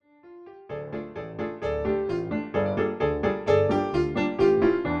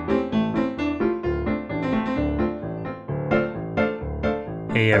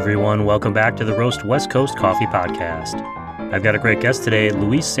Hey everyone, welcome back to the Roast West Coast Coffee Podcast. I've got a great guest today,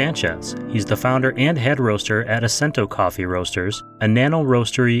 Luis Sanchez. He's the founder and head roaster at Acento Coffee Roasters, a nano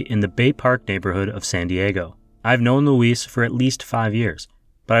roastery in the Bay Park neighborhood of San Diego. I've known Luis for at least 5 years,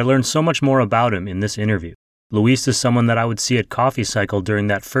 but I learned so much more about him in this interview. Luis is someone that I would see at Coffee Cycle during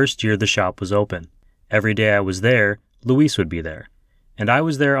that first year the shop was open. Every day I was there, Luis would be there. And I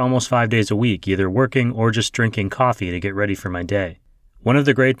was there almost 5 days a week, either working or just drinking coffee to get ready for my day. One of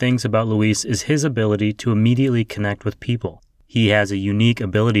the great things about Luis is his ability to immediately connect with people. He has a unique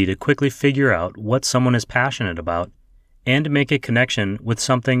ability to quickly figure out what someone is passionate about and to make a connection with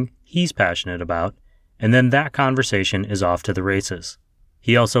something he's passionate about, and then that conversation is off to the races.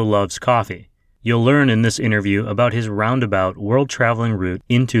 He also loves coffee. You'll learn in this interview about his roundabout world-traveling route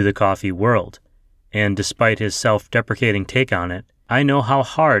into the coffee world. And despite his self-deprecating take on it, I know how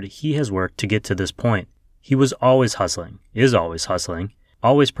hard he has worked to get to this point. He was always hustling, is always hustling,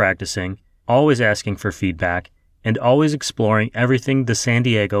 always practicing, always asking for feedback, and always exploring everything the San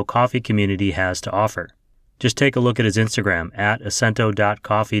Diego coffee community has to offer. Just take a look at his Instagram at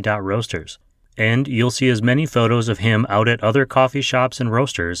acento.coffee.roasters, and you'll see as many photos of him out at other coffee shops and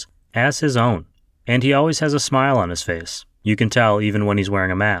roasters as his own. And he always has a smile on his face. You can tell even when he's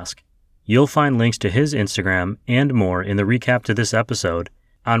wearing a mask. You'll find links to his Instagram and more in the recap to this episode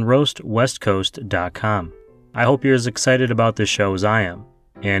on roastwestcoast.com. I hope you're as excited about this show as I am.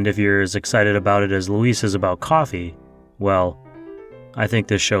 And if you're as excited about it as Luis is about coffee, well, I think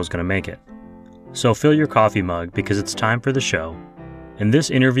this show's going to make it. So fill your coffee mug because it's time for the show. And this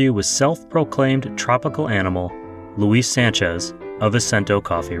interview with self-proclaimed tropical animal, Luis Sanchez of Acento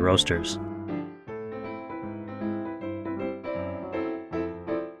Coffee Roasters.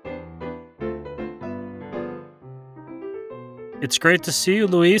 It's great to see you,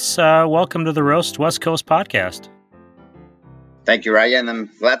 Luis. Welcome to the Roast West Coast Podcast. Thank you, Ryan.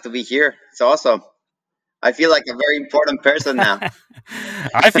 I'm glad to be here. It's awesome. I feel like a very important person now.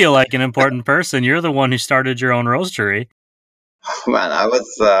 I feel like an important person. You're the one who started your own roastery. Man, I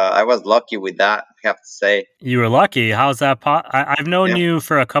was lucky with that, I have to say. You were lucky. How's that? I've known you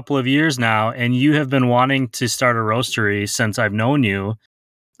for a couple of years now, and you have been wanting to start a roastery since I've known you.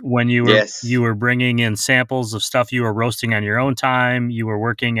 When you were bringing in samples of stuff you were roasting on your own time, you were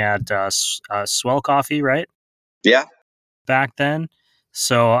working at Swell Coffee, right? Yeah. Back then.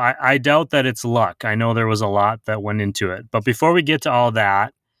 So I doubt that it's luck. I know there was a lot that went into it. But before we get to all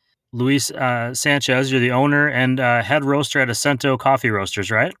that, Luis Sanchez, you're the owner and head roaster at Acento Coffee Roasters,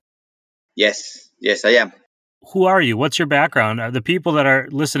 right? Yes, I am. Who are you? What's your background? The people that are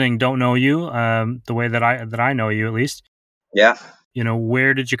listening don't know you the way that I know you, at least. Yeah. You know,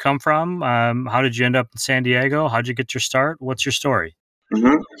 where did you come from? How did you end up in San Diego? How did you get your start? What's your story?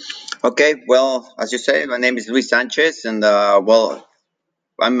 Mm-hmm. Okay, well, as you say, my name is Luis Sanchez, and I'm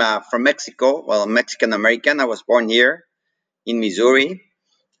from Mexico. Well, I'm Mexican-American. I was born here in Missouri.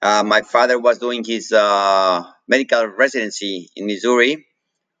 My father was doing his medical residency in Missouri,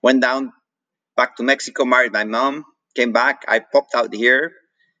 went down back to Mexico, married my mom, came back. I popped out here,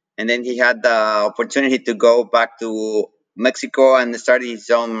 and then he had the opportunity to go back to Mexico and started his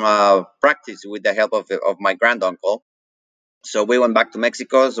own practice with the help of my granduncle. So we went back to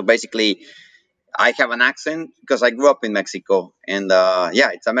Mexico. So basically, I have an accent because I grew up in Mexico, and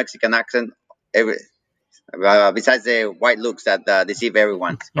it's a Mexican accent. Besides the white looks that deceive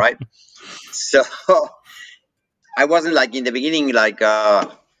everyone, right? So I wasn't like in the beginning like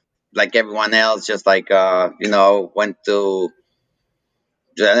everyone else, just went to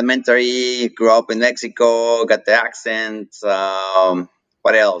the elementary, grew up in Mexico, got the accent.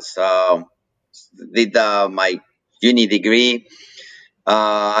 What else? Did my uni degree.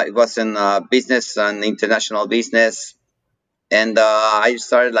 It was in business and international business. And I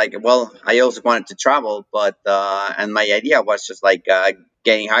started I also wanted to travel, but and my idea was just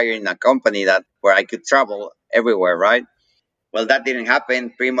getting hired in a company where I could travel everywhere, right? Well, that didn't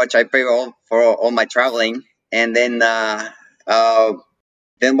happen. Pretty much, I paid for all my traveling, and then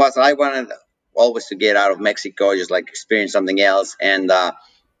was I wanted always to get out of Mexico, just like experience something else, and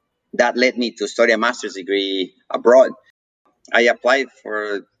that led me to study a master's degree abroad. I applied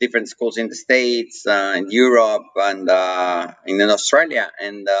for different schools in the States, in Europe, and in Australia,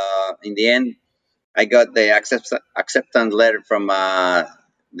 and in the end, I got the acceptance letter from the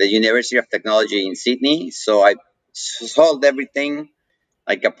University of Technology in Sydney. So I sold everything,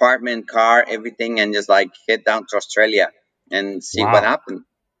 like apartment, car, everything, and just like head down to Australia and see what happened.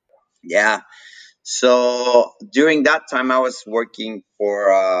 Yeah. So during that time, I was working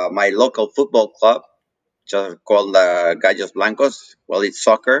for my local football club, just called Gallos Blancos. Well, it's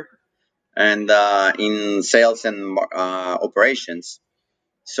soccer, and in sales and operations.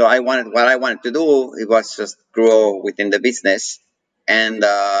 So I wanted what I wanted to do. It was just grow within the business, and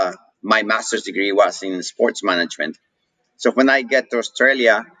my master's degree was in sports management. So when I get to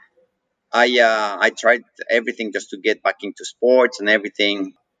Australia, I tried everything just to get back into sports and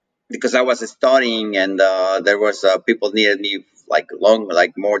everything because I was studying and there was people needed me like long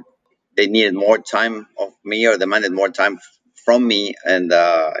like more they needed more time of me or demanded more time from me and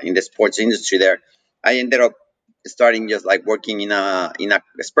in the sports industry there. I ended up starting just like working in a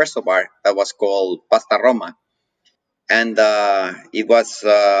espresso bar that was called Pasta Roma, and it was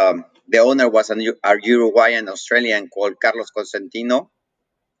the owner was a Uruguayan Australian called Carlos Consentino,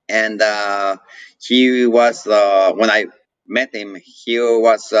 and he was when I met him, he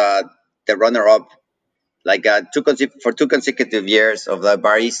was the runner-up like for 2 consecutive years of the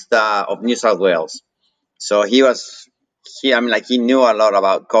barista of New South Wales. So I mean, like he knew a lot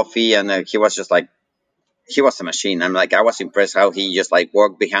about coffee, and he was just like he was a machine. I'm like I was impressed how he just like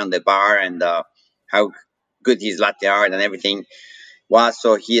worked behind the bar and how good his latte art and everything was.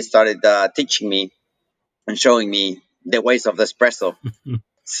 So he started teaching me and showing me the ways of the espresso.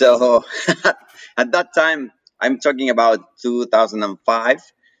 So at that time, I'm talking about 2005,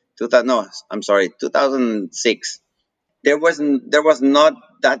 2000, no, I'm sorry, 2006. There was not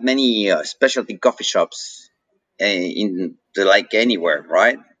that many specialty coffee shops in like anywhere,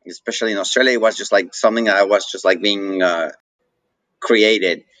 right? Especially in Australia, it was just like something that was just like being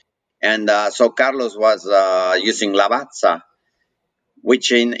created. And so Carlos was using Lavazza,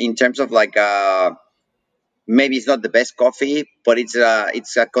 which in terms of like maybe it's not the best coffee, but it's a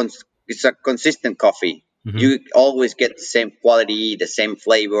consistent coffee. Hmm. You always get the same quality, the same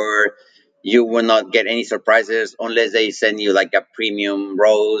flavor. You will not get any surprises unless they send you like a premium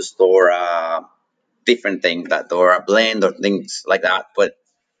roast or a different thing that or a blend or things like that. But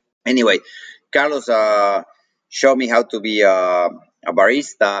anyway, Carlos showed me how to be a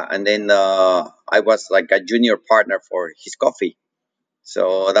barista, and then I was like a junior partner for his coffee.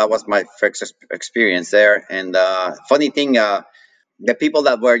 So that was my first experience there. And funny thing, the people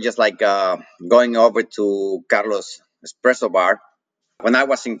that were just like going over to Carlos Espresso Bar when I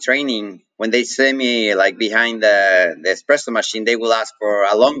was in training, when they see me like behind the espresso machine, they will ask for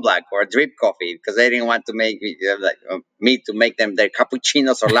a long black or a drip coffee because they didn't want to make me to make them their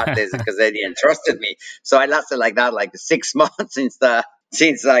cappuccinos or lattes because they didn't trusted me. So I lasted like that like 6 months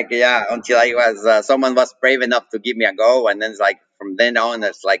since like yeah until I was someone was brave enough to give me a go, and then it's like from then on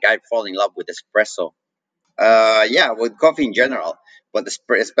it's like I fall in love with espresso. Yeah, with coffee in general, but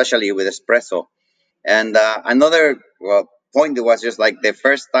especially with espresso. And another point was just like the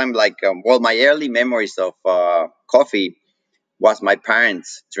first time, like well, my early memories of coffee was my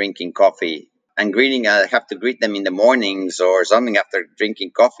parents drinking coffee and greeting. I have to greet them in the mornings or something after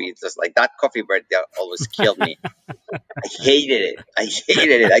drinking coffee. It's just like that coffee break that always killed me. I hated it. I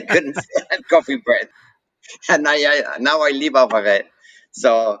hated it. I couldn't stand coffee bread, and I now I live off of it.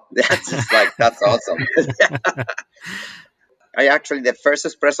 So that's just like that's awesome. I actually the first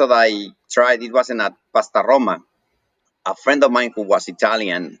espresso that I tried it wasn't at Pasta Roma. A friend of mine who was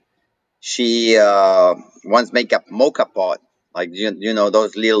Italian, she once make a mocha pot, like you know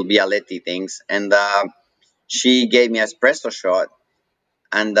those little Bialetti things, and she gave me an espresso shot,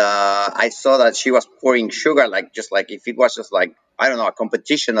 and I saw that she was pouring sugar, like just like if it was just like I don't know a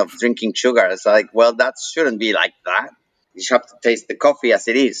competition of drinking sugar. It's like well that shouldn't be like that. You have to taste the coffee as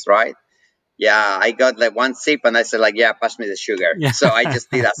it is, right? Yeah, I got like one sip and I said like yeah, pass me the sugar. Yeah. So I just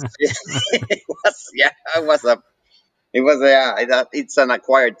did as it was. Yeah, it was a it was yeah, it's an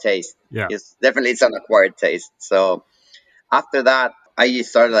acquired taste. Yeah. It's an acquired taste. So after that, I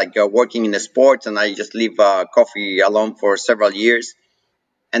started like working in the sports, and I just leave coffee alone for several years.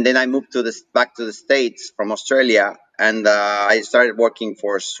 And then I moved to this back to the states from Australia, and I started working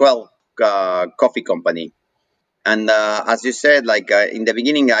for Swell Coffee Company. And as you said, like in the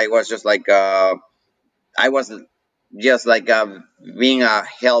beginning, I was just like I was just like being a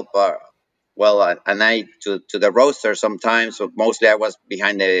helper, well, an eye to the roaster sometimes, but mostly I was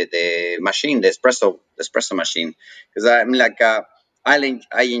behind the machine, the espresso machine, because I'm like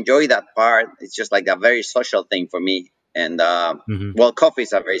I enjoy that part. It's just like a very social thing for me, and Hmm. well, coffee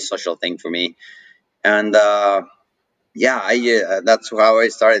is a very social thing for me, and yeah, I that's how I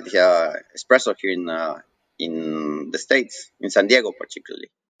started espresso here in the states, in San Diego particularly.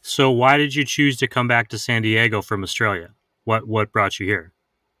 So why did you choose to come back to San Diego from Australia? What brought you here?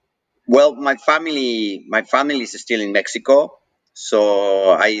 Well, my family is still in Mexico, so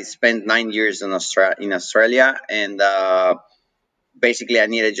I spent 9 years in Australia, and basically I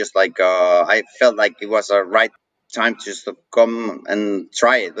needed just like I felt like it was a right time to just to come and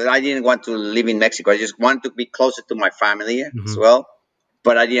try it, but I didn't want to live in Mexico. I just wanted to be closer to my family as Hmm. well.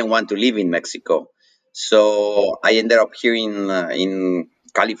 but I didn't want to live in Mexico. So I ended up here in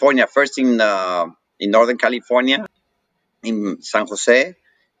California, first in Northern California, in San Jose,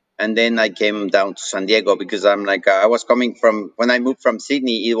 and then I came down to San Diego because I'm like I was coming from when I moved from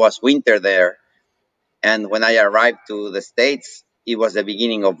Sydney, it was winter there, and when I arrived to the States, it was the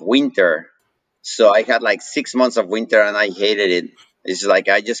beginning of winter. So I had like 6 months of winter, and I hated it. It's like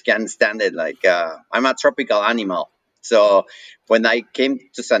I just can't stand it. Like I'm a tropical animal. So when I came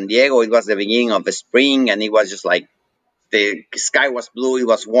to San Diego, it was the beginning of the spring, and it was just like the sky was blue. It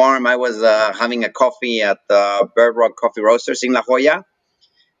was warm. I was having a coffee at Bird Rock Coffee Roasters in La Jolla,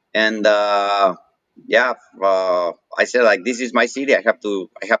 and yeah, I said like this is my city. I have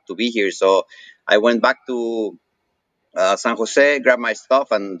to be here. So I went back to San Jose, grabbed my stuff,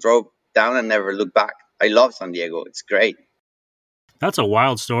 and drove down and never looked back. I love San Diego. It's great. That's a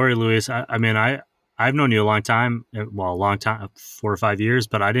wild story, Luis. I mean, I've known you a long time. Well, a long time, 4 or 5 years,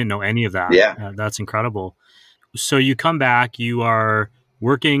 but I didn't know any of that. Yeah. That's incredible. So you come back, you are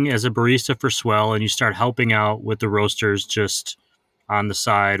working as a barista for Swell, and you start helping out with the roasters just on the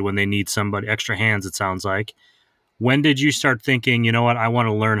side when they need somebody extra hands. It sounds like. When did you start thinking, you know what, I want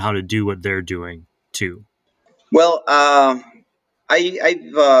to learn how to do what they're doing too? Well, I've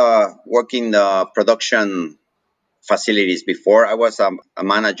worked in the production facilities before. I was a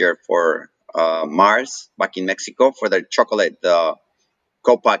manager for Mars back in Mexico for the chocolate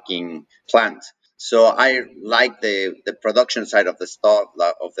co-packing plant. So I like the production side of the stuff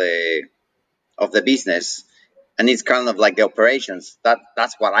of the business, and it's kind of like the operations.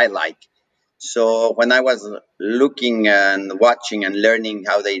 That's what I like. So when I was looking and watching and learning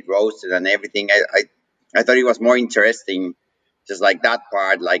how they roasted and everything, I thought it was more interesting, just like that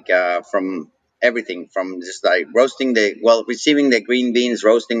part, like from everything, from just like receiving the green beans,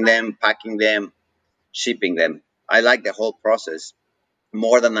 roasting them, packing them, shipping them. I like the whole process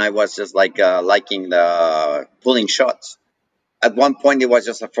more than I was just like liking the pulling shots. At one point, it was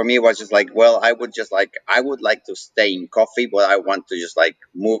just for me, it was just like, well, I would like to stay in coffee, but I want to just like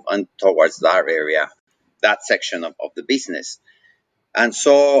move on towards that area, that section of the business. And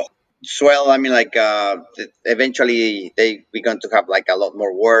so Swell, I mean, like eventually they began to have like a lot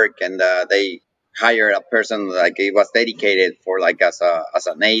more work, and they hired a person like he was dedicated for like as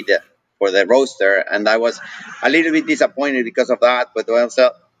an aide for the roaster, and I was a little bit disappointed because of that. But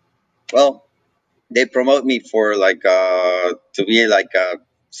well, they promote me for like to be like a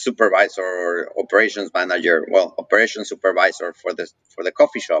supervisor or operations manager, well, operations supervisor for the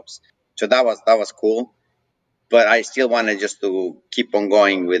coffee shops. So that was cool, but I still wanted just to keep on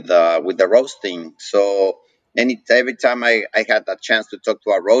going with the roasting. So every time I had a chance to talk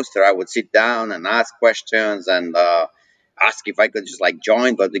to a roaster, I would sit down and ask questions and ask if I could just like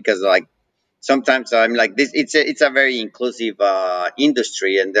join. But because like sometimes I'm like this, it's a very inclusive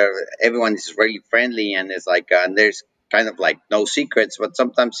industry, and everyone is really friendly, and it's like there's kind of like no secrets. But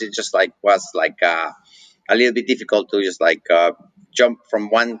sometimes it just like was like a little bit difficult to just like jump from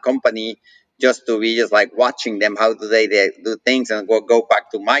one company just to be just like watching them how they do things and go back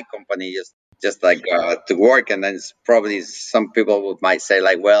to my company just like to work. And then it's probably some people might say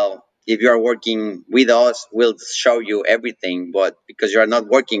like, well, if you are working with us, we'll show you everything, but because you're not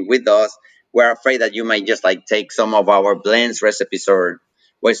working with us, we're afraid that you might just like take some of our blends, recipes, or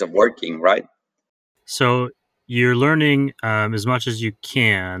ways of working, right? So you're learning as much as you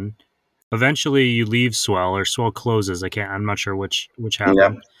can. Eventually, you leave Swell, or Swell closes. I'm not sure which Yeah.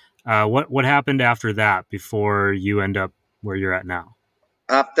 happened. What happened after that before you end up where you're at now?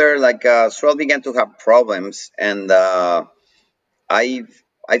 After like Swell began to have problems, and I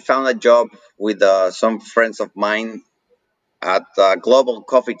I found a job with some friends of mine at Global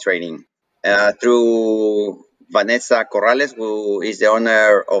Coffee Trading through Vanessa Corrales, who is the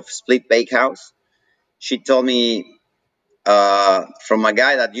owner of Split Bakehouse. She told me from a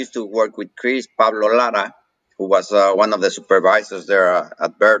guy that used to work with Chris, Pablo Lara, who was one of the supervisors there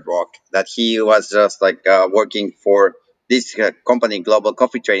at Bird Rock, that he was just like working for this company, Global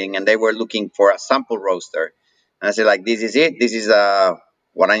Coffee Trading, and they were looking for a sample roaster. And I said, like, this is it. This is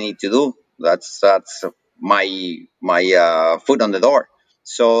what I need to do. That's my foot on the door.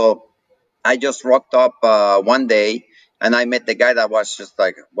 So I just rocked up one day, and I met the guy that was just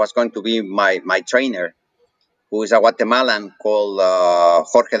like was going to be my trainer, who is a Guatemalan called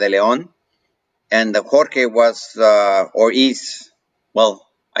Jorge de Leon. And Jorge was, or is, well,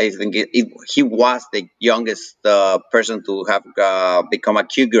 I think he was the youngest person to have become a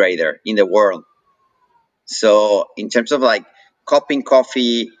Q grader in the world. So, in terms of like cupping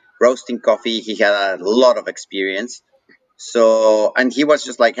coffee, roasting coffee, he had a lot of experience. So, and he was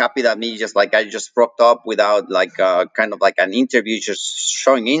just like happy that me, just like I just rocked up without like kind of like an interview, just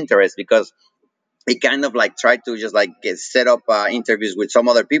showing interest, because he kind of like tried to just like set up interviews with some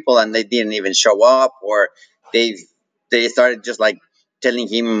other people, and they didn't even show up, or they they started just like telling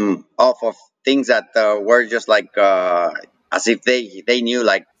him off of things that were just like as if they knew,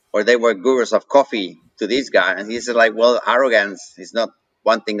 like, or they were gurus of coffee to this guy. And he's like, well, arrogance is not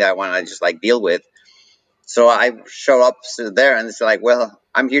one thing that I want to just like deal with. So I show up there, and it's like, well,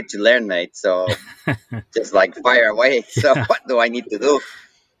 I'm here to learn, mate. So just like fire away. So Yeah. what do I need to do,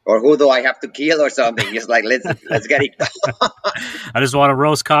 or who do I have to kill, or something? Just like let's get it. I just want to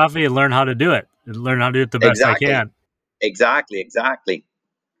roast coffee and learn how to do it. And learn how to do it the best I Exactly, can. exactly.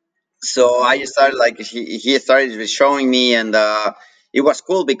 So I just started like he started showing me, and it was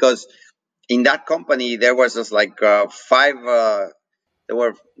cool because in that company there was just like five. There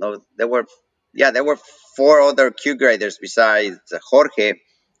were no, there were yeah, there were four other Q graders besides Jorge,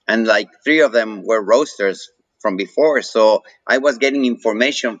 and like three of them were roasters from before. So I was getting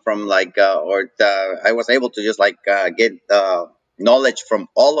information from like I was able to just like get knowledge from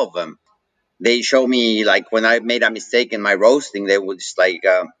all of them. They show me like when I made a mistake in my roasting, they would just like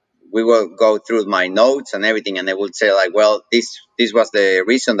we will go through my notes and everything, and they would say like, well, this was the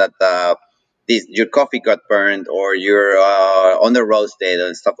reason that this your coffee got burned, or you're under roasted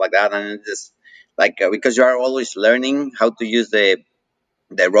and stuff like that. And it's just like because you are always learning how to use the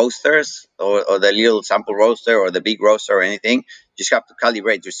roasters, or the little sample roaster or the big roaster or anything. You just have to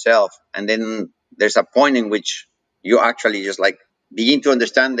calibrate yourself, and then there's a point in which you actually just like begin to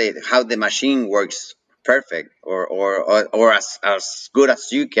understand how the machine works perfect, or as good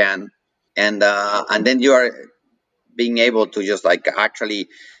as you can, and then you are being able to just like actually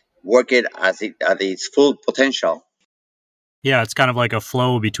work it as it at its full potential. Yeah, it's kind of like a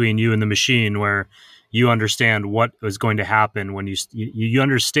flow between you and the machine where you understand what is going to happen when you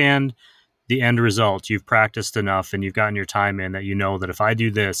understand the end result. You've practiced enough and you've gotten your time in that you know that if I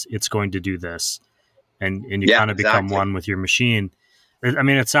do this, it's going to do this, and you Yeah, kind of become exactly. one with your machine. I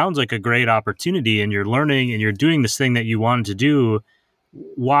mean, it sounds like a great opportunity, and you're learning and you're doing this thing that you wanted to do.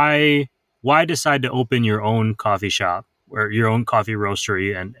 Why why decide to open your own coffee shop or your own coffee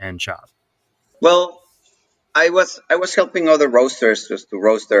roastery and shop? Well, I was helping other roasters just to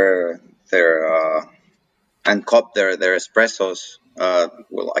roast their and cup their espressos.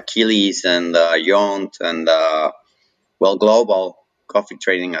 Well, Achilles and Yont and well, Global Coffee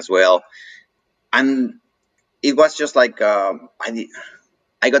Trading as well. And it was just like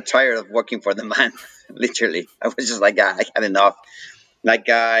I got tired of working for the man. Literally, I was just like I had enough. Like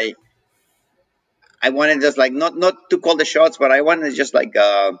I wanted just like not to call the shots, but I wanted just like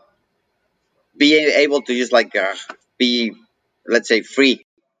be able to just like be, let's say, free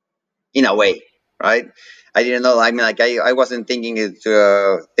in a way, right? I didn't know. I mean, like I wasn't thinking it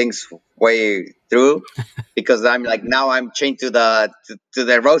things way through, because I'm like now I'm chained to the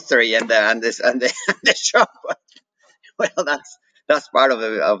roastery and the shop. Well, that's part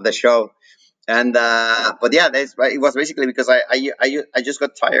of the show. And but yeah, it was basically because I just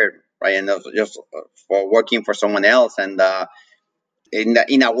got tired, right, and just for working for someone else. And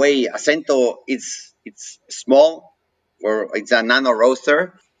in a way, Acento it's small, or it's a nano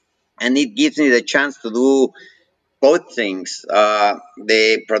roaster, and it gives me the chance to do both things,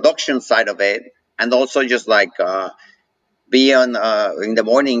 the production side of it, and also just like be on in the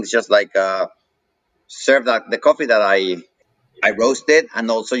mornings, just like serve the coffee that I roasted,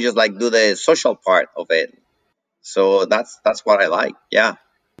 and also just like do the social part of it. So that's what I like. Yeah,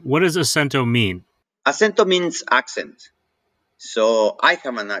 What does Acento mean? acento means accent. So I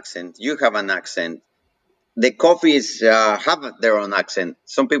have an accent, you have an accent. The coffees have their own accent.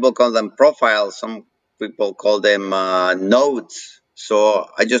 Some people call them profiles. Some people call them notes. So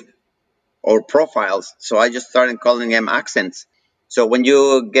I just or profiles. So I just started calling them accents. So when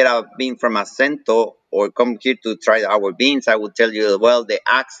you get a bean from Acento or come here to try our beans, I will tell you, well, the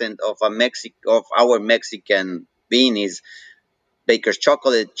accent of of our Mexican bean is baker's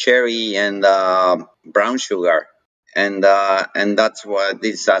chocolate, cherry, and brown sugar, and that's what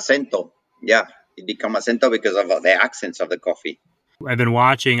this Acento. Yeah, it become Acento because of the accents of the coffee. I've been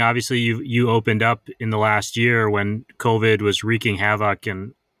watching. Obviously, you opened up in the last year when COVID was wreaking havoc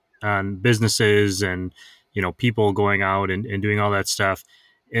and on businesses and people going out and doing all that stuff.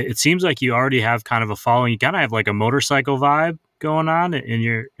 It seems like you already have kind of a following. You kind of have like a motorcycle vibe going on in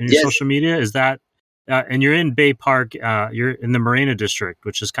your Yes, social media. Is that and you're in Bay Park. You're in the Marina district,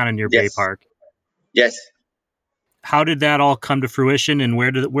 which is kind of near Bay yes, Park. yes. How did that all come to fruition, and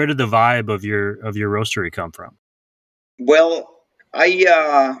where did the vibe of your roastery come from? Well,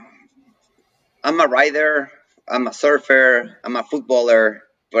 I I'm a rider. I'm a surfer, I'm a footballer,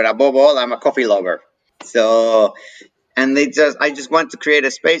 but above all, I'm a coffee lover. So, and I just want to create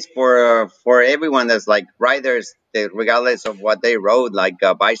a space for everyone that's like riders, that regardless of what they rode, like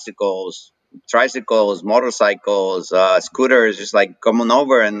bicycles, tricycles, motorcycles, scooters, just like come on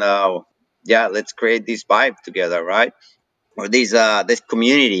over and yeah, let's create this vibe together, right? Or this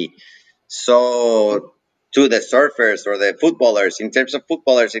community. So to the surfers or the footballers, in terms of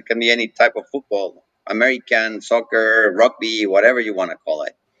footballers, it can be any type of football, American soccer, rugby, whatever you want to call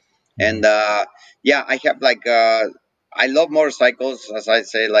it. And Mhm. yeah, I have like I love motorcycles, as I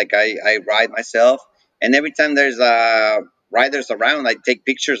say, like I ride myself, and every time there's riders around, I take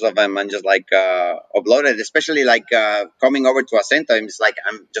pictures of them and just like upload it, especially like coming over to Acento. It's like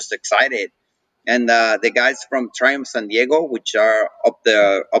I'm just excited. And the guys from Triumph San Diego, which are up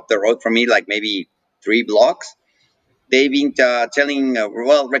the road from me, like maybe 3 blocks, they've been telling,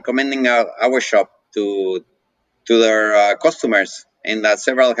 well, recommending our shop to their customers, and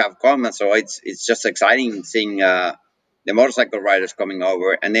several have come, and so it's just exciting seeing the motorcycle riders coming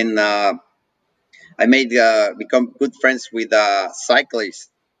over. And then I made become good friends with cyclists.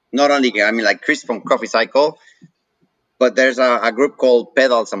 Not only, I mean, like Chris from Coffee Cycle, but there's a group called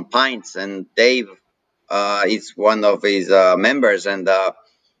Pedals and Pints, and Dave is one of his members, and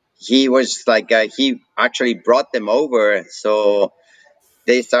he was like he actually brought them over. So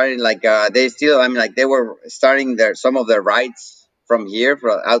they started like they still, I mean, like they were starting their some of their rides from here,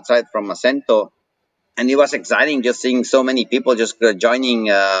 from outside from Acento, and it was exciting just seeing so many people just joining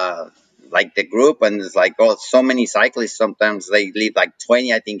like the group. And it's like, oh, so many cyclists. Sometimes they leave like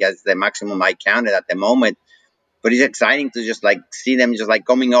 20, I think, as the maximum I counted at the moment. But it's exciting to just like see them just like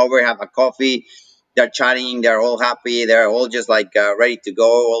coming over, have a coffee. They're chatting. They're all happy. They're all just like ready to go,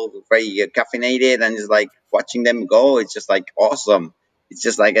 all very caffeinated, and just like watching them go. It's just like awesome. It's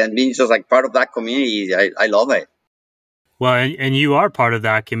just like, and being just like part of that community. I love it. Well, and you are part of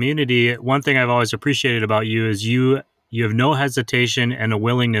that community. One thing I've always appreciated about you is you have no hesitation and a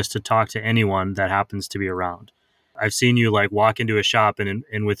willingness to talk to anyone that happens to be around. I've seen you like walk into a shop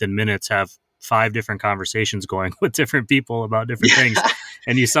and within minutes have 5 different conversations going with different people about different things,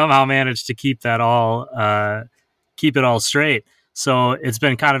 and you somehow manage to keep it all straight. So it's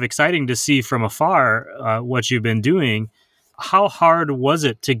been kind of exciting to see from afar what you've been doing. How hard was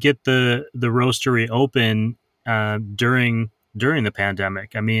it to get the roastery open during the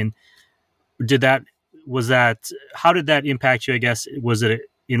pandemic? I mean, did that was that how did that impact you? I guess, was it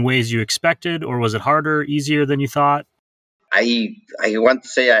in ways you expected, or was it harder, easier than you thought? I want to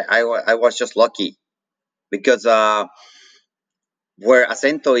say I was just lucky because where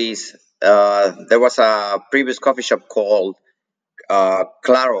Acento is, there was a previous coffee shop called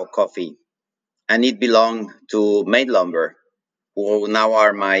Claro Coffee, and it belonged to Maid Lumber, who now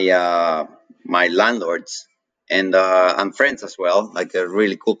are my landlords, and I'm friends as well. Like they're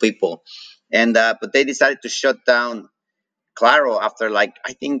really cool people, and but they decided to shut down Claro after, like,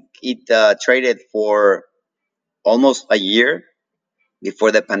 I think it traded for almost a year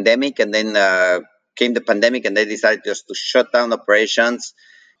before the pandemic, and then came the pandemic, and they decided just to shut down operations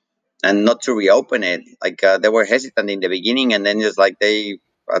and not to reopen it. Like they were hesitant in the beginning, and then just like they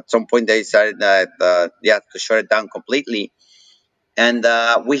at some point they decided that yeah, to shut it down completely. And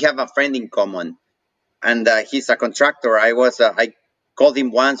we have a friend in common, and he's a contractor. I called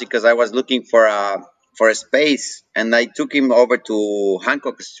him once because I was looking for a space, and I took him over to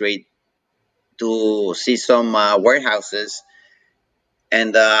Hancock Street to see some warehouses.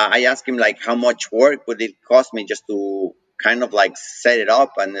 And I asked him like how much work would it cost me just to kind of like set it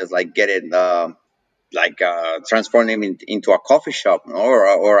up and just like get it like transform him into a coffee shop or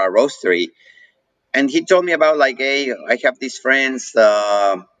a roastery. And he told me about like, hey, I have these friends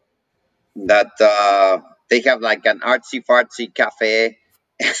that they have like an artsy fartsy cafe,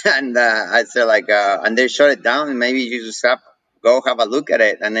 and I said like, and they shut it down, and maybe you just have go have a look at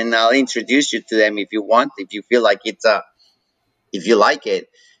it, and then I'll introduce you to them if you want, if you feel like it's if you like it.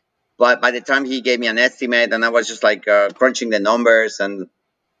 But by the time he gave me an estimate, and I was just like crunching the numbers, and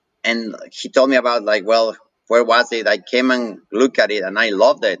he told me about like, well, where was it? I came and looked at it and I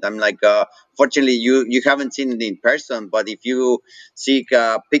loved it. I'm like, fortunately you haven't seen it in person, but if you see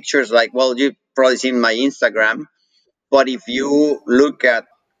pictures, like, well, you've probably seen my Instagram, but if you look at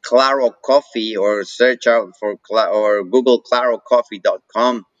Claro Coffee or search out for or Google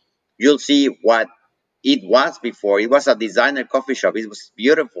clarocoffee.com, you'll see what it was before. It was a designer coffee shop. It was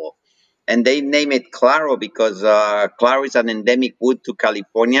beautiful, and they named it Claro because Claro is an endemic wood to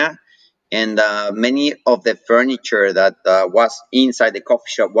California, and many of the furniture that was inside the coffee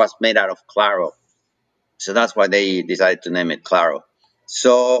shop was made out of Claro. So that's why they decided to name it Claro.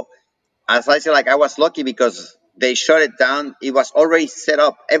 So as I said, like I was lucky because they shut it down. It was already set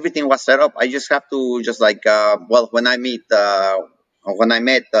up. Everything was set up. I just have to just like when I met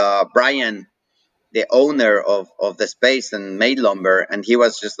Brian, the owner of the space and made lumber, and he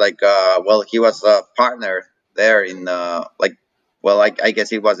was just like he was a partner there in I guess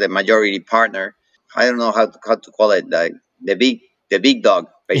he was a majority partner. I don't know how to call it, like the big dog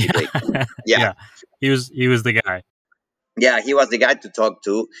basically. Yeah. Yeah, Yeah. He was the guy. yeah, he was the guy to talk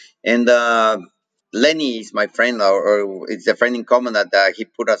to. And Lenny is my friend, or it's a friend in common that he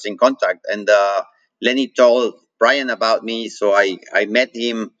put us in contact. And Lenny told Brian about me, so I met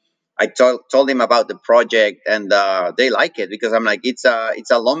him. I told him about the project, and they like it because I'm like, it's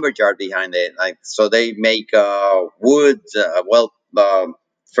a lumberyard behind it. Like, so they make wood,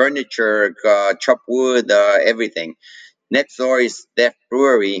 furniture, chop wood, everything. Next door is Def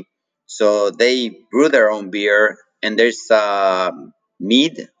Brewery, so they brew their own beer. And there's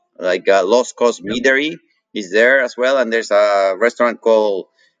mead, like Lost Coast Yep. Meadery is there as well. And there's a restaurant called,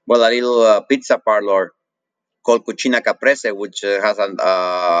 a little pizza parlor called Cucina Caprese, which has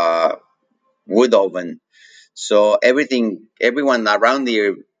a wood oven. So everyone around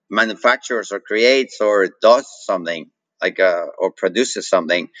here manufactures or creates or does something like or produces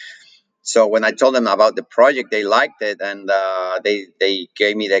something. So when I told them about the project, they liked it, and they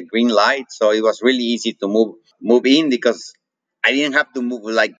gave me the green light. So it was really easy to move in because I didn't have to move,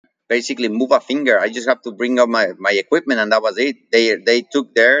 like, basically move a finger. I just have to bring up my equipment, and that was it. They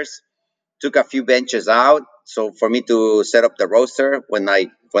took theirs, took a few benches out, so for me to set up the roaster when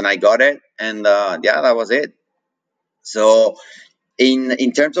I got it, and yeah, that was it. So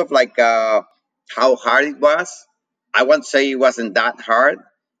in terms of like how hard it was, I won't say it wasn't that hard.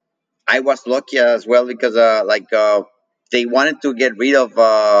 I was lucky as well because they wanted to get rid of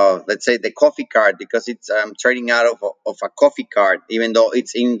let's say the coffee cart because it's trading out of a coffee cart even though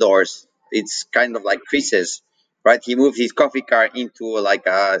it's indoors. It's kind of like creases, right? He moved his coffee cart into like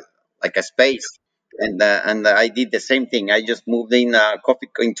a space, and I did the same thing. I just moved in a coffee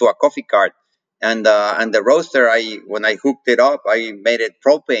into a coffee cart, and the roaster. I when I hooked it up, I made it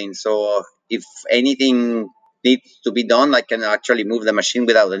propane. So if anything needs to be done, I can actually move the machine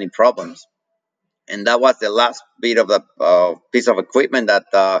without any problems. And that was the last bit of the piece of equipment that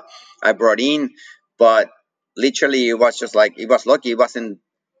I brought in. But literally, it was just like it was lucky. It wasn't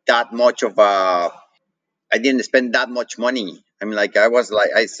that much of a. I didn't spend that much money. I mean, like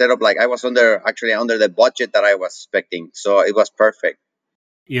I set up like I was under the budget that I was expecting, so it was perfect.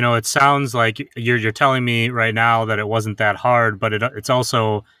 It sounds like you're telling me right now that it wasn't that hard, but it's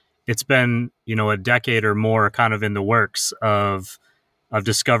also it's been a decade or more kind of in the works of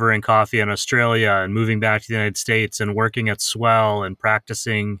discovering coffee in Australia and moving back to the United States and working at Swell and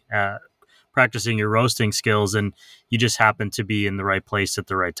practicing your roasting skills, and you just happened to be in the right place at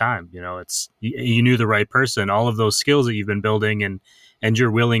the right time. You knew the right person. All of those skills that you've been building and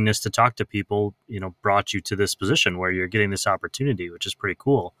your willingness to talk to people, brought you to this position where you're getting this opportunity, which is pretty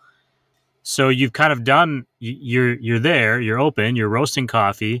cool. So you've kind of done. You're there. You're open. You're roasting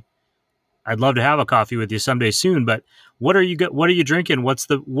coffee. I'd love to have a coffee with you someday soon. But what are you drinking?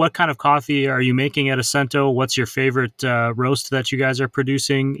 What kind of coffee are you making at Acento? What's your favorite roast that you guys are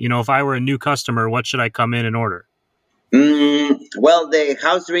producing? If I were a new customer, what should I come in and order? Well, the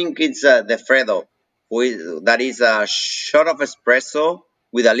house drink is the Fredo, that is a shot of espresso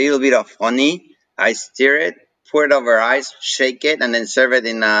with a little bit of honey. I stir it, pour it over ice, shake it, and then serve it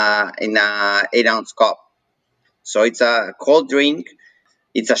in a 8-ounce cup. So it's a cold drink.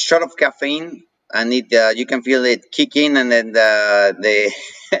 It's a shot of caffeine, and it you can feel it kick in, and then the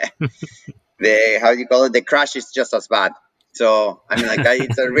the how do you call it, the crash is just as bad. So I mean, like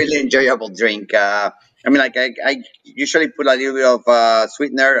it's a really enjoyable drink. I mean, like I usually put a little bit of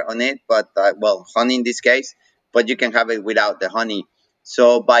sweetener on it, but honey in this case. But you can have it without the honey.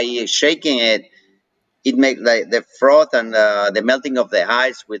 So by shaking it, it makes like the froth and the melting of the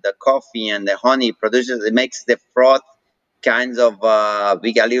ice with the coffee and the honey produces. It makes the froth kinds of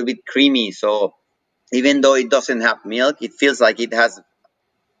be a little bit creamy. So even though it doesn't have milk, it feels like it has.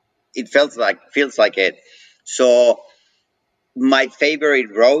 It feels like it. So my favorite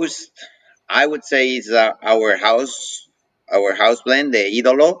roast, I would say, is our house blend, the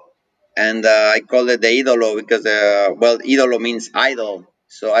Idolo, and I call it the Idolo because Idolo means idol.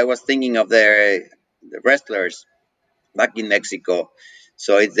 So I was thinking of the wrestlers back in Mexico.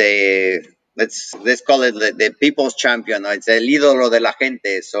 So it's a let's call it the people's champion. It's el ídolo de la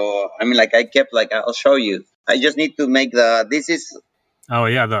gente. So I mean, like I kept like I'll show you. I just need to make the this is Oh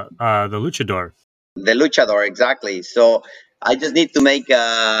yeah, the luchador. the luchador exactly. So I just need to make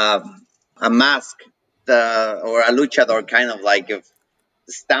a mask or a luchador kind of like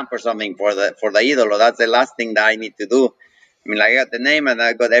stamp or something for the idolo. That's the last thing that I need to do. I mean, like, I got the name and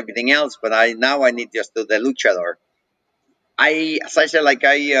I got everything else, but now I need just to the luchador. As I said, like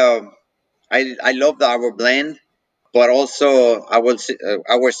I love our blend, but also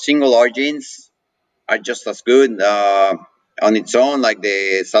our single origins are just as good on its own, like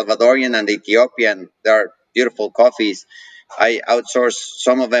the Salvadorian and the Ethiopian. They're beautiful coffees. I outsource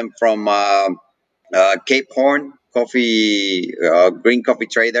some of them from Cape Horn Coffee, Green Coffee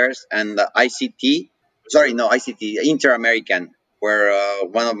Traders, and ICT. Sorry, no, ICT, Inter American, where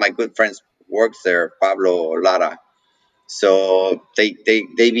one of my good friends works there, Pablo Lara. So they've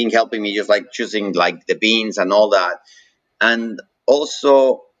been helping me just like choosing like the beans and all that. And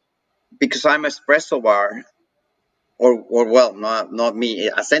also because I'm espresso bar, or well, not me.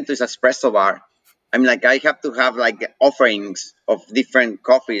 Acento is espresso bar. I mean, like I have to have like offerings of different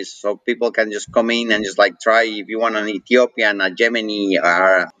coffees, so people can just come in and just like try. If you want an Ethiopian, a Yemeni,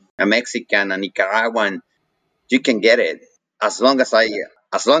 or a Mexican, a Nicaraguan, you can get it as long as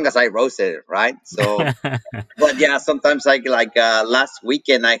I roast it, right? So, but yeah, sometimes like last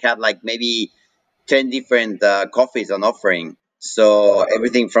weekend I had like maybe 10 different coffees on offering. So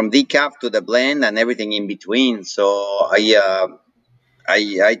everything from decaf to the blend and everything in between. So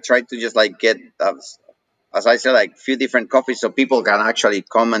I try to just like get as I said, like few different coffees so people can actually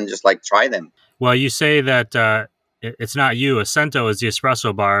come and just like try them. Well, you say that it's not you. Acento is the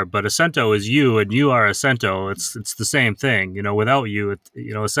espresso bar, but Acento is you, and you are Acento. It's the same thing. Without you,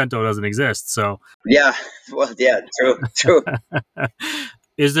 Acento doesn't exist. So Yeah, well, yeah, true.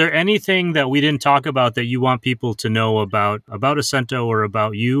 is there anything that we didn't talk about that you want people to know about Acento or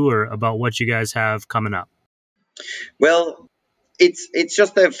about you or about what you guys have coming up? Well, it's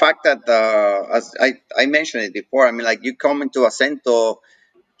just the fact that as I mentioned it before. I mean, like you come into Acento,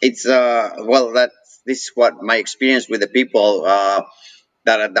 it's well that this is what my experience with the people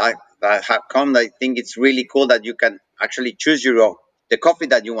that have come. I think it's really cool that you can actually choose the coffee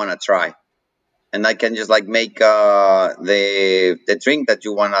that you want to try, and I can just like make the drink that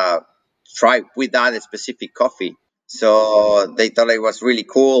you want to try with that specific coffee. So they thought it was really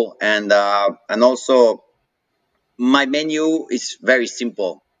cool, and also my menu is very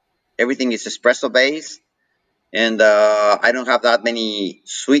simple. Everything is espresso based, and I don't have that many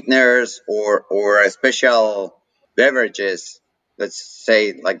sweeteners or special beverages. Let's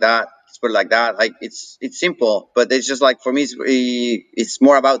say like that. Let's put it like that. Like it's simple, but it's just like for me, it's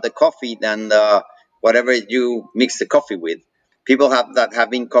more about the coffee than whatever you mix the coffee with. People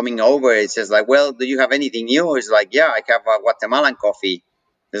have been coming over. It's just like, well, do you have anything new? It's like, yeah, I have a Guatemalan coffee.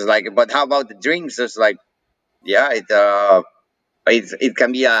 It's like, but how about the drinks? It's like, yeah, it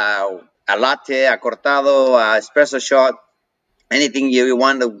can be a latte, a cortado, a espresso shot, anything you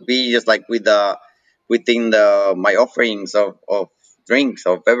want to be just like within the my offerings of drinks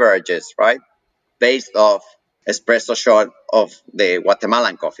or beverages, right? Based off espresso shot of the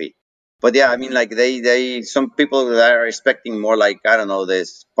Guatemalan coffee. But yeah, I mean, like they some people that are expecting more like I don't know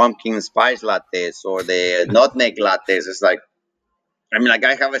this pumpkin spice lattes or the nutmeg lattes. It's like I mean, like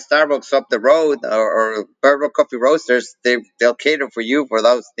I have a Starbucks up the road or Burro Coffee Roasters. They'll cater for you for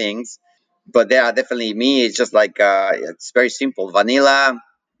those things. But yeah, definitely me. It's just like it's very simple: vanilla,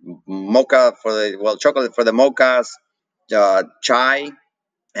 mocha for the chocolate for the mochas, chai,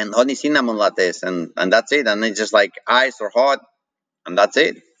 and honey cinnamon lattes, and that's it. And it's just like ice or hot, and that's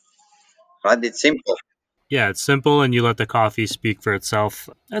it. Right? It's simple. Yeah, it's simple, and you let the coffee speak for itself.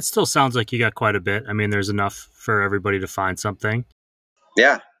 That still sounds like you got quite a bit. I mean, there's enough for everybody to find something.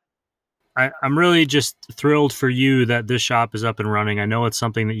 Yeah. I'm really just thrilled for you that this shop is up and running. I know it's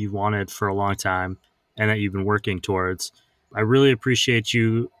something that you've wanted for a long time and that you've been working towards. I really appreciate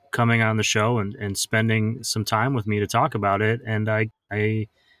you coming on the show and spending some time with me to talk about it. And I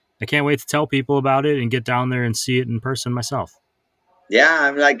can't wait to tell people about it and get down there and see it in person myself. Yeah,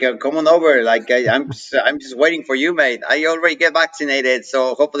 I'm like, come on over. Like, I'm just waiting for you, mate. I already get vaccinated,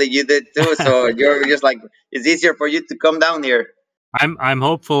 so hopefully you did too. So you're just like, it's easier for you to come down here. I'm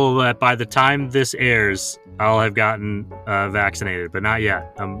hopeful that by the time this airs, I'll have gotten vaccinated, but not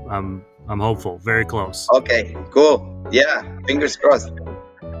yet. I'm hopeful. Very close. Okay, cool. Yeah, fingers crossed.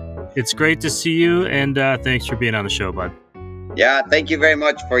 It's great to see you, and thanks for being on the show, bud. Yeah, thank you very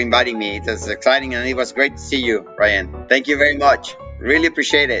much for inviting me. It was exciting, and it was great to see you, Ryan. Thank you very much. Really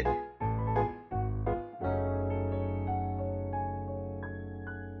appreciate it.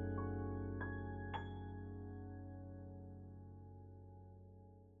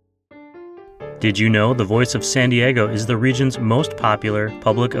 Did you know The Voice of San Diego is the region's most popular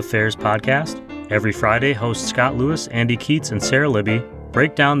public affairs podcast? Every Friday, hosts Scott Lewis, Andy Keats, and Sarah Libby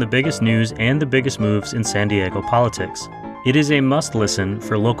break down the biggest news and the biggest moves in San Diego politics. It is a must-listen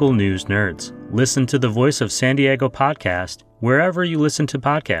for local news nerds. Listen to the Voice of San Diego podcast wherever you listen to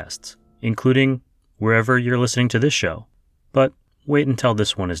podcasts, including wherever you're listening to this show. But wait until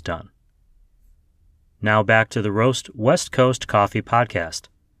this one is done. Now back to the Roast West Coast Coffee podcast.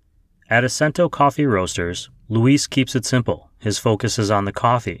 At Acento Coffee Roasters, Luis keeps it simple. His focus is on the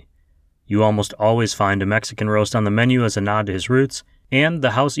coffee. You almost always find a Mexican roast on the menu as a nod to his roots, and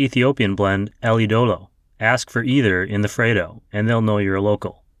the house Ethiopian blend El Idolo. Ask for either in the Fredo, and they'll know you're a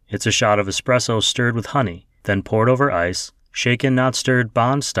local. It's a shot of espresso stirred with honey, then poured over ice, shaken not stirred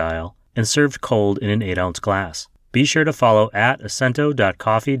Bond style, and served cold in an 8-ounce glass. Be sure to follow at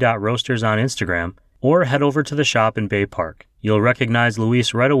acento.coffee.roasters on Instagram, or head over to the shop in Bay Park. You'll recognize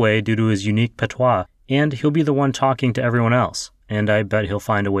Luis right away due to his unique patois, and he'll be the one talking to everyone else, and I bet he'll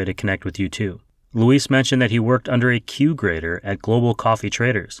find a way to connect with you too. Luis mentioned that he worked under a Q grader at Global Coffee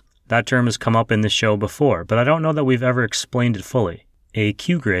Traders. That term has come up in this show before, but I don't know that we've ever explained it fully. A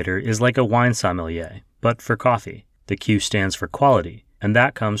Q grader is like a wine sommelier, but for coffee. The Q stands for quality, and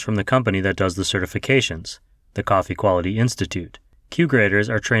that comes from the company that does the certifications, the Coffee Quality Institute. Q graders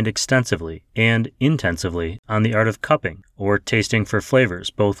are trained extensively and intensively on the art of cupping, or tasting for flavors,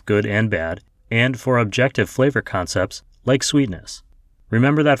 both good and bad, and for objective flavor concepts like sweetness.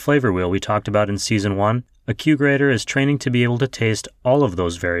 Remember that flavor wheel we talked about in Season 1? A Q grader is training to be able to taste all of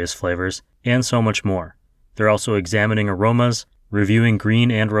those various flavors, and so much more. They're also examining aromas, reviewing green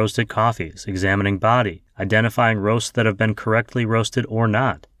and roasted coffees, examining body, identifying roasts that have been correctly roasted or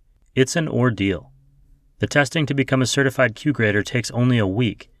not. It's an ordeal. The testing to become a certified Q grader takes only a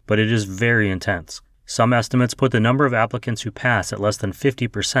week, but it is very intense. Some estimates put the number of applicants who pass at less than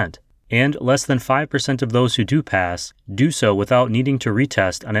 50%, and less than 5% of those who do pass do so without needing to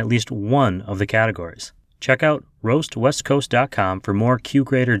retest on at least one of the categories. Check out roastwestcoast.com for more Q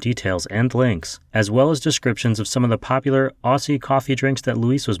grader details and links, as well as descriptions of some of the popular Aussie coffee drinks that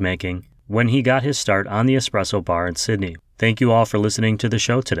Luis was making when he got his start on the espresso bar in Sydney. Thank you all for listening to the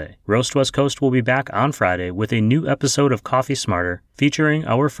show today. Roast West Coast will be back on Friday with a new episode of Coffee Smarter featuring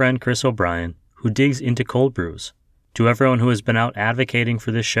our friend Chris O'Brien, who digs into cold brews. To everyone who has been out advocating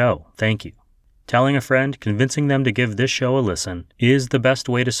for this show, thank you. Telling a friend, convincing them to give this show a listen, is the best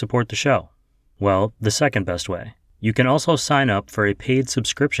way to support the show. Well, the second best way. You can also sign up for a paid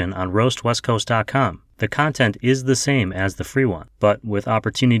subscription on roastwestcoast.com. The content is the same as the free one, but with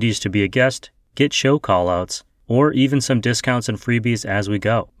opportunities to be a guest, get show callouts, or even some discounts and freebies as we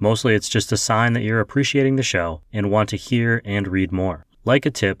go. Mostly it's just a sign that you're appreciating the show and want to hear and read more, like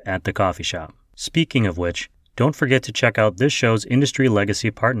a tip at the coffee shop. Speaking of which, don't forget to check out this show's industry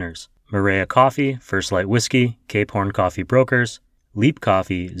legacy partners: Maria Coffee, First Light Whiskey, Cape Horn Coffee Brokers, Leap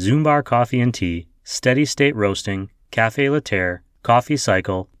Coffee, Zumbar Coffee and Tea, Steady State Roasting, Cafe Laterre, Coffee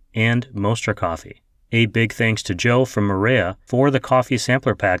Cycle, and Mostra Coffee. A big thanks to Joe from Maria for the coffee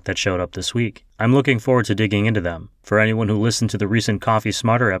sampler pack that showed up this week. I'm looking forward to digging into them. For anyone who listened to the recent Coffee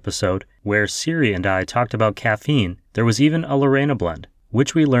Smarter episode, where Siri and I talked about caffeine, there was even a Lorena blend,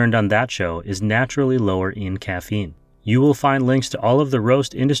 which we learned on that show is naturally lower in caffeine. You will find links to all of the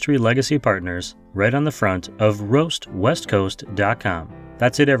Roast Industry Legacy partners right on the front of roastwestcoast.com.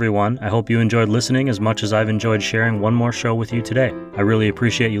 That's it, everyone. I hope you enjoyed listening as much as I've enjoyed sharing one more show with you today. I really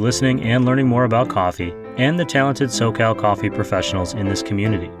appreciate you listening and learning more about coffee and the talented SoCal coffee professionals in this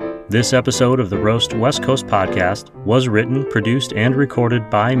community. This episode of the Roast West Coast podcast was written, produced, and recorded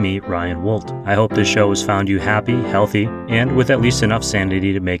by me, Ryan Wolt. I hope this show has found you happy, healthy, and with at least enough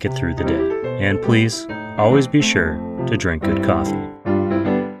sanity to make it through the day. And please, always be sure to drink good coffee.